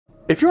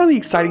If you're on the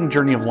exciting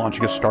journey of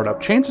launching a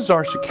startup, chances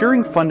are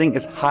securing funding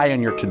is high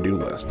on your to-do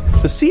list.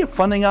 The sea of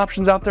funding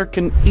options out there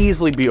can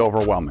easily be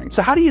overwhelming.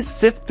 So how do you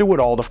sift through it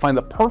all to find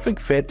the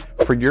perfect fit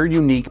for your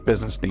unique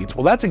business needs?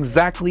 Well, that's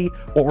exactly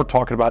what we're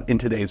talking about in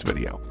today's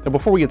video. Now,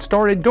 before we get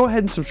started, go ahead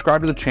and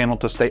subscribe to the channel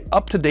to stay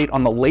up to date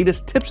on the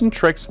latest tips and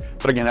tricks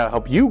that are going to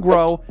help you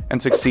grow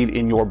and succeed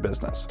in your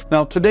business.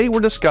 Now, today we're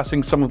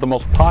discussing some of the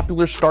most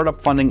popular startup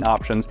funding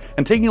options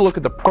and taking a look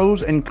at the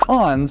pros and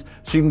cons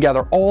so you can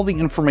gather all the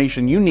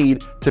information you need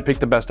to pick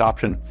the best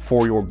option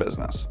for your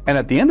business. And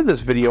at the end of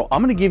this video,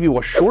 I'm going to give you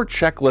a short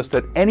checklist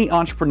that any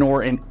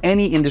entrepreneur in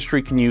any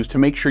industry can use to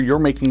make sure you're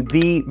making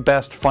the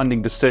best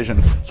funding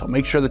decision. So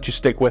make sure that you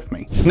stick with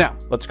me. Now,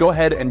 let's go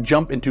ahead and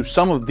jump into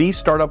some of these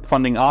startup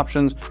funding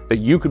options that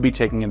you could be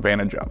taking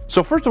advantage of.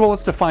 So first of all,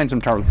 let's define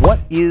some terms. What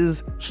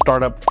is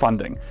startup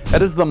funding?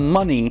 That is the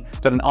money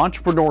that an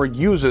entrepreneur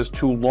uses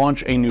to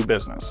launch a new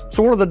business.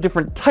 So what are the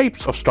different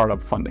types of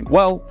startup funding?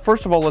 Well,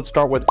 first of all, let's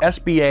start with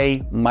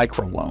SBA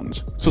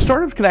Microloans. So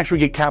startups can actually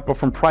get capital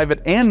from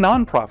private and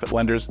nonprofit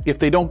lenders if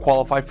they don't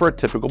qualify for a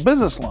typical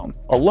business loan.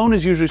 A loan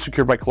is usually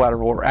secured by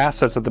collateral or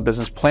assets that the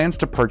business plans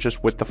to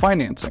purchase with the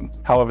financing.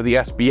 However, the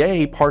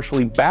SBA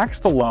partially backs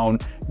the loan,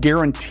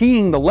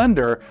 guaranteeing the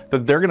lender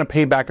that they're going to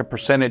pay back a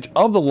percentage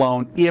of the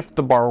loan if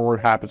the borrower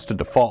happens to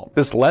default.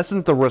 This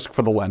lessens the risk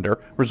for the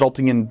lender,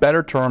 resulting in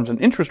better terms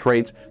and interest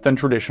rates than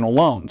traditional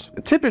loans.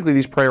 Typically,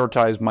 these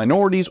prioritize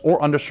minorities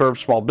or underserved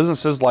small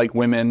businesses like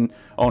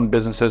women-owned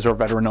businesses or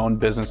veteran-owned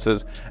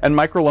businesses, and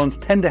microloans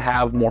tend to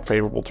have more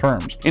favorable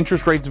terms.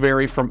 Interest rates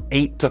vary from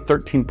 8 to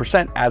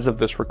 13% as of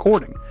this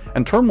recording,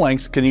 and term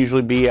lengths can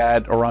usually be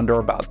at or under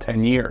about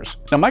 10 years.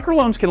 Now,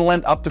 microloans can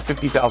lend up to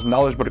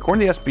 $50,000, but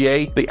according to the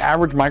SBA, the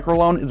average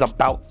microloan is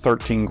about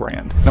 13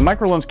 grand. Now,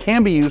 microloans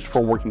can be used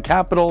for working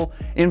capital,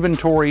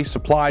 inventory,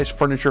 supplies,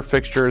 furniture,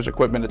 fixtures,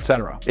 equipment,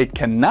 etc. It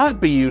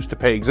cannot be used to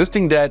pay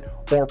existing debt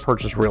or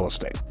purchase real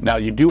estate. Now,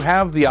 you do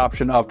have the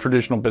option of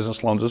traditional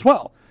business loans as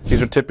well.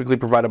 These are typically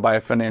provided by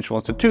a financial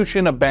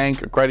institution, a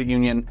bank, a credit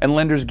union, and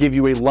lenders give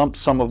you a lump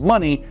sum of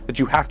money that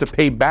you have to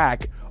pay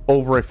back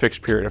over a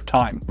fixed period of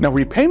time. Now,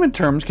 repayment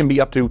terms can be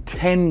up to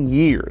 10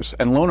 years,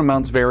 and loan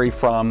amounts vary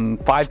from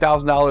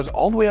 $5,000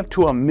 all the way up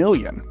to $1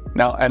 million.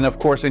 Now, and of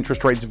course,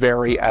 interest rates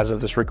vary as of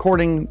this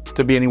recording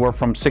to be anywhere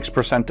from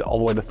 6% to all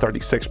the way to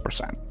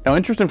 36%. Now,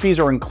 interest and fees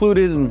are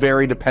included and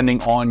vary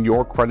depending on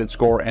your credit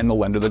score and the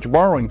lender that you're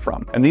borrowing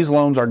from. And these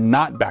loans are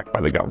not backed by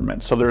the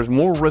government, so there's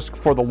more risk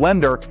for the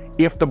lender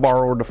if the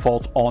borrower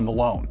defaults on the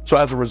loan. So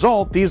as a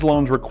result, these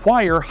loans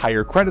require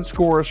higher credit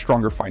scores,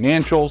 stronger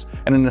financials,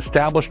 and an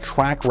established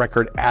track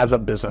record as a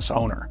business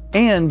owner.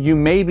 And you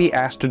may be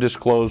asked to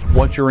disclose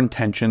what your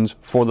intentions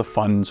for the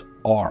funds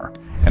are.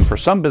 And for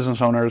some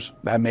business owners,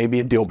 that may be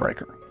a deal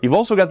breaker. You've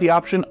also got the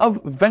option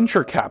of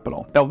venture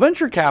capital. Now,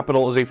 venture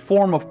capital is a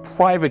form of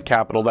private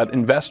capital that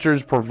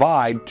investors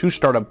provide to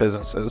startup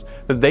businesses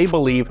that they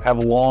believe have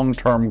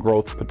long-term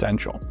growth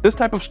potential. This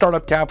type of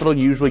startup capital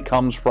usually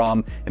comes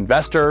from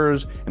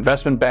investors,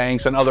 investment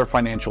banks, and other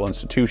financial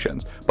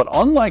institutions. But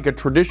unlike a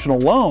traditional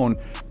loan,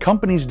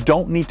 companies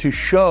don't need to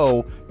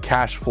show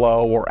cash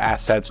flow or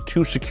assets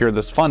to secure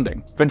this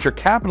funding. Venture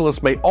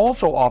capitalists may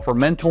also offer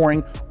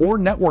mentoring or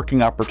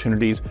networking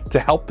opportunities to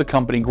help the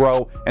company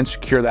grow and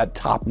secure that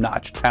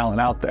top-notch talent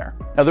out there.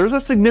 Now, there's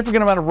a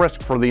significant amount of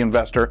risk for the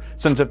investor,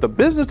 since if the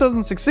business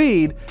doesn't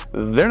succeed,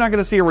 they're not going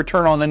to see a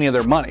return on any of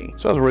their money.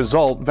 So as a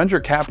result, venture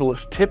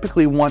capitalists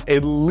typically want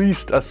at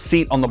least a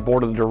seat on the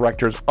board of the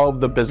directors of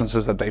the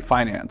businesses that they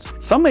finance.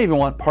 Some may even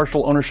want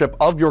partial ownership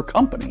of your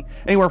company,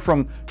 anywhere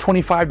from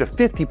 25 to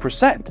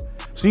 50%.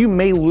 So you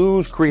may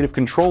lose creative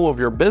control of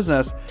your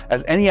business,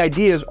 as any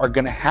ideas are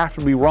going to have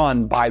to be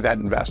run by that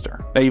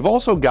investor. Now, you've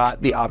also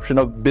got the option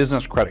of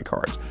business credit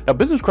cards. Now,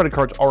 business credit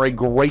cards are a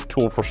great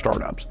tool for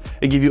startups.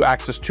 They give you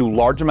access to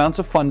large amounts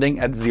of funding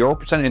at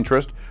 0%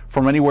 interest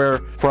from anywhere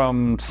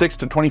from 6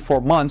 to 24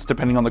 months,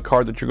 depending on the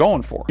card that you're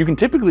going for. You can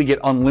typically get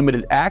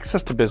unlimited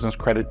access to business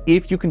credit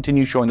if you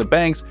continue showing the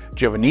banks that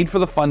you have a need for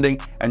the funding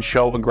and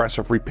show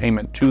aggressive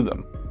repayment to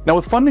them. Now,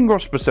 with Fund&Grow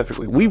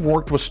specifically, we've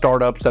worked with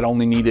startups that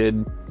only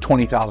needed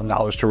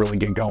 $20,000 to really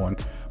get going.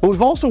 But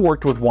we've also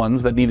worked with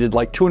ones that needed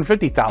like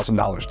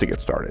 $250,000 to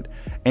get started.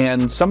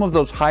 And some of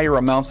those higher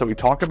amounts that we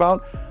talk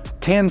about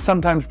can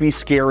sometimes be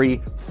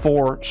scary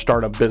for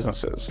startup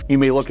businesses. You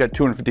may look at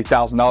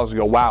 $250,000 and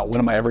go, wow, when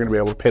am I ever going to be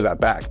able to pay that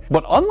back?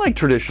 But unlike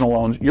traditional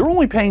loans, you're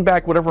only paying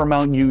back whatever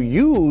amount you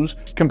use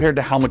compared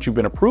to how much you've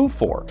been approved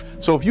for.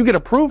 So if you get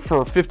approved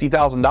for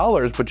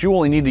 $50,000, but you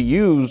only need to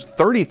use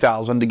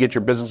 $30,000 to get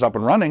your business up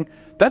and running,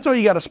 that's all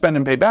you got to spend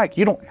and pay back.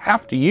 You don't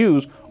have to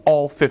use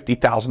all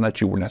 $50,000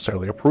 that you were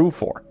necessarily approved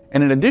for.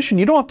 And in addition,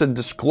 you don't have to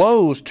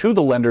disclose to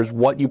the lenders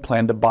what you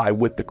plan to buy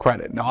with the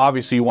credit. Now,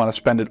 obviously you want to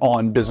spend it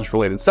on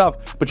business-related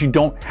stuff, but you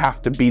don't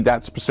have to be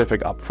that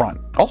specific up front.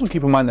 Also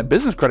keep in mind that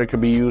business credit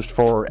could be used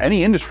for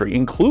any industry,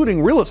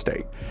 including real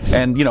estate.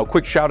 And,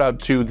 quick shout out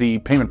to the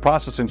payment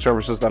processing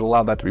services that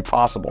allow that to be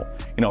possible.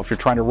 If you're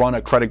trying to run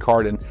a credit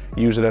card and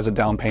use it as a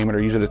down payment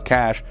or use it as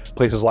cash,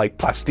 places like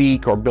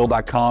Plastique or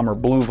Bill.com or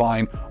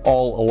Bluevine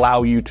all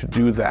allow you to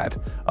do that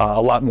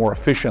a lot more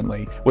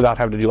efficiently without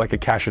having to do like a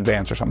cash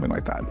advance or something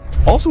like that.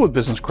 Also with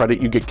business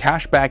credit, you get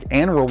cash back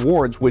and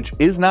rewards, which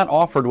is not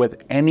offered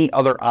with any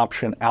other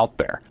option out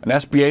there. An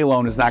SBA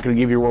loan is not going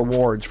to give you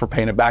rewards for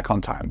paying it back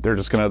on time. They're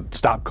just going to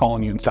stop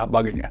calling you and stop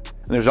bugging you.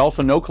 And there's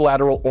also no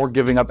collateral or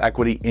giving up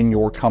equity in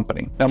your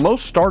company. Now,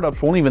 most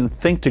startups won't even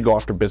think to go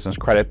after business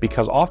credit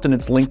because often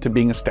it's linked to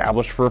being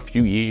established for a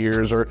few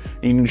years or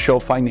you need to show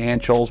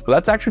financials, but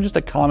that's actually just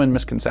a common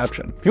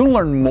misconception. If you want to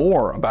learn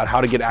more about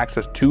how to get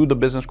access to the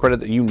business credit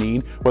that you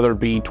need, whether it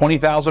be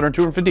 $20,000 or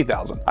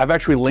 $250,000, I've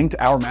actually linked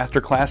our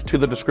masterclass to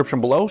the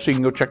description below, so you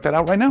can go check that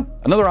out right now.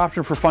 Another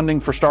option for funding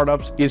for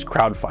startups is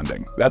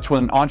crowdfunding. That's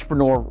when an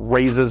entrepreneur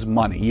raises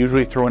money,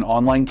 usually through an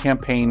online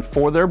campaign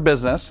for their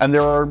business, and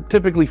there are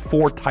typically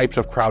 4 types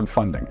of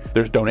crowdfunding.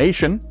 There's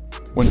donation,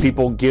 when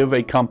people give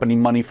a company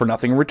money for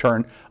nothing in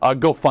return.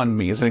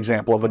 GoFundMe is an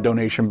example of a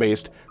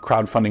donation-based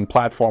crowdfunding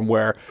platform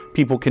where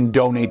people can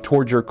donate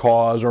towards your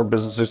cause or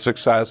business's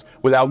success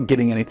without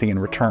getting anything in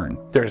return.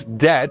 There's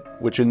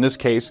debt, which in this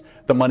case,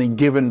 the money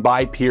given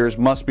by peers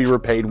must be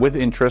repaid with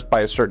interest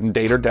by a certain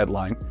date or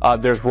deadline.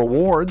 There's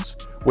rewards,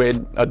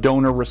 when a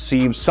donor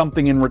receives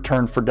something in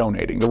return for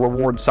donating. The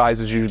reward size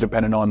is usually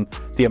dependent on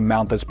the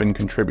amount that's been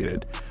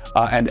contributed.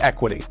 And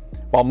equity.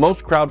 While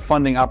most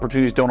crowdfunding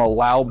opportunities don't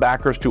allow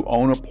backers to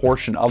own a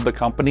portion of the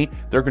company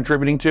they're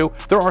contributing to,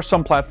 there are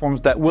some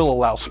platforms that will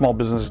allow small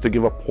businesses to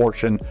give a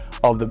portion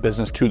of the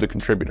business to the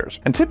contributors.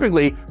 And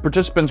typically,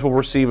 participants will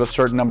receive a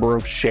certain number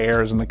of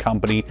shares in the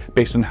company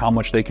based on how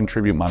much they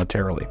contribute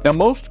monetarily. Now,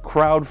 most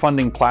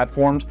crowdfunding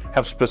platforms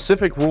have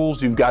specific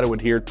rules you've got to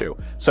adhere to,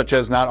 such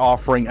as not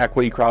offering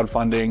equity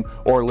crowdfunding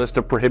or a list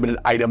of prohibited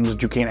items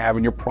that you can't have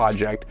in your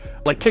project.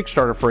 Like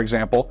Kickstarter, for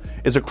example,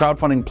 is a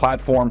crowdfunding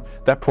platform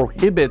that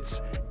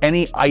prohibits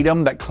any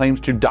item that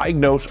claims to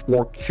diagnose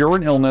or cure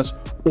an illness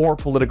or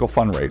political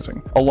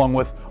fundraising, along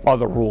with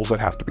other rules that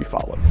have to be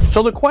followed.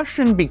 So the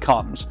question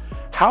becomes,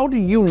 how do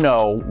you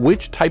know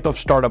which type of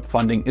startup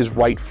funding is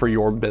right for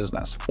your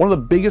business? One of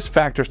the biggest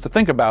factors to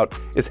think about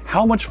is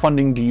how much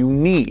funding do you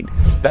need?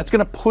 That's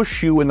going to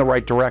push you in the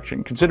right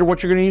direction. Consider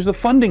what you're going to use the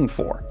funding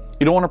for.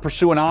 You don't want to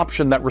pursue an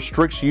option that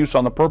restricts use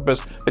on the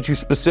purpose that you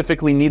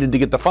specifically needed to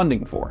get the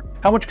funding for.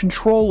 How much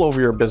control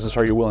over your business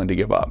are you willing to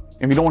give up?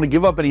 If you don't want to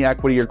give up any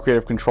equity or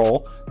creative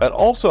control, that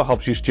also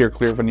helps you steer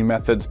clear of any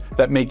methods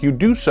that make you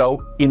do so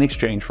in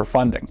exchange for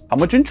funding. How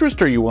much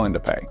interest are you willing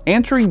to pay?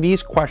 Answering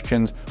these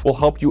questions will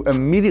help you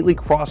immediately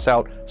cross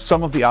out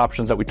some of the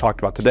options that we talked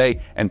about today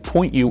and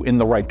point you in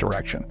the right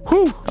direction.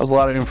 Whew, that was a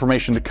lot of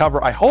information to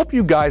cover. I hope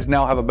you guys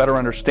now have a better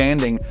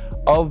understanding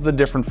of the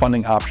different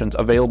funding options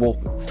available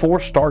for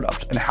startups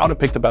and how to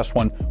pick the best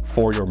one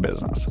for your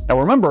business. Now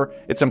remember,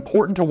 it's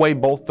important to weigh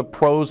both the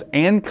pros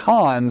and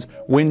cons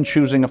when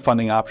choosing a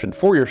funding option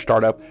for your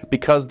startup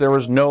because there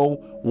is no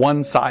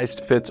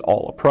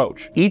one-size-fits-all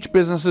approach. Each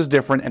business is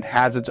different and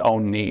has its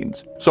own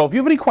needs. So if you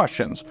have any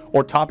questions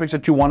or topics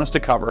that you want us to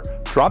cover,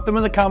 drop them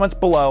in the comments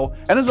below.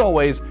 And as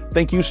always,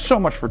 thank you so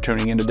much for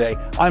tuning in today.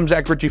 I'm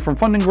Zach Ritchie from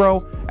Fund&Grow,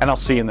 and I'll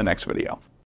see you in the next video.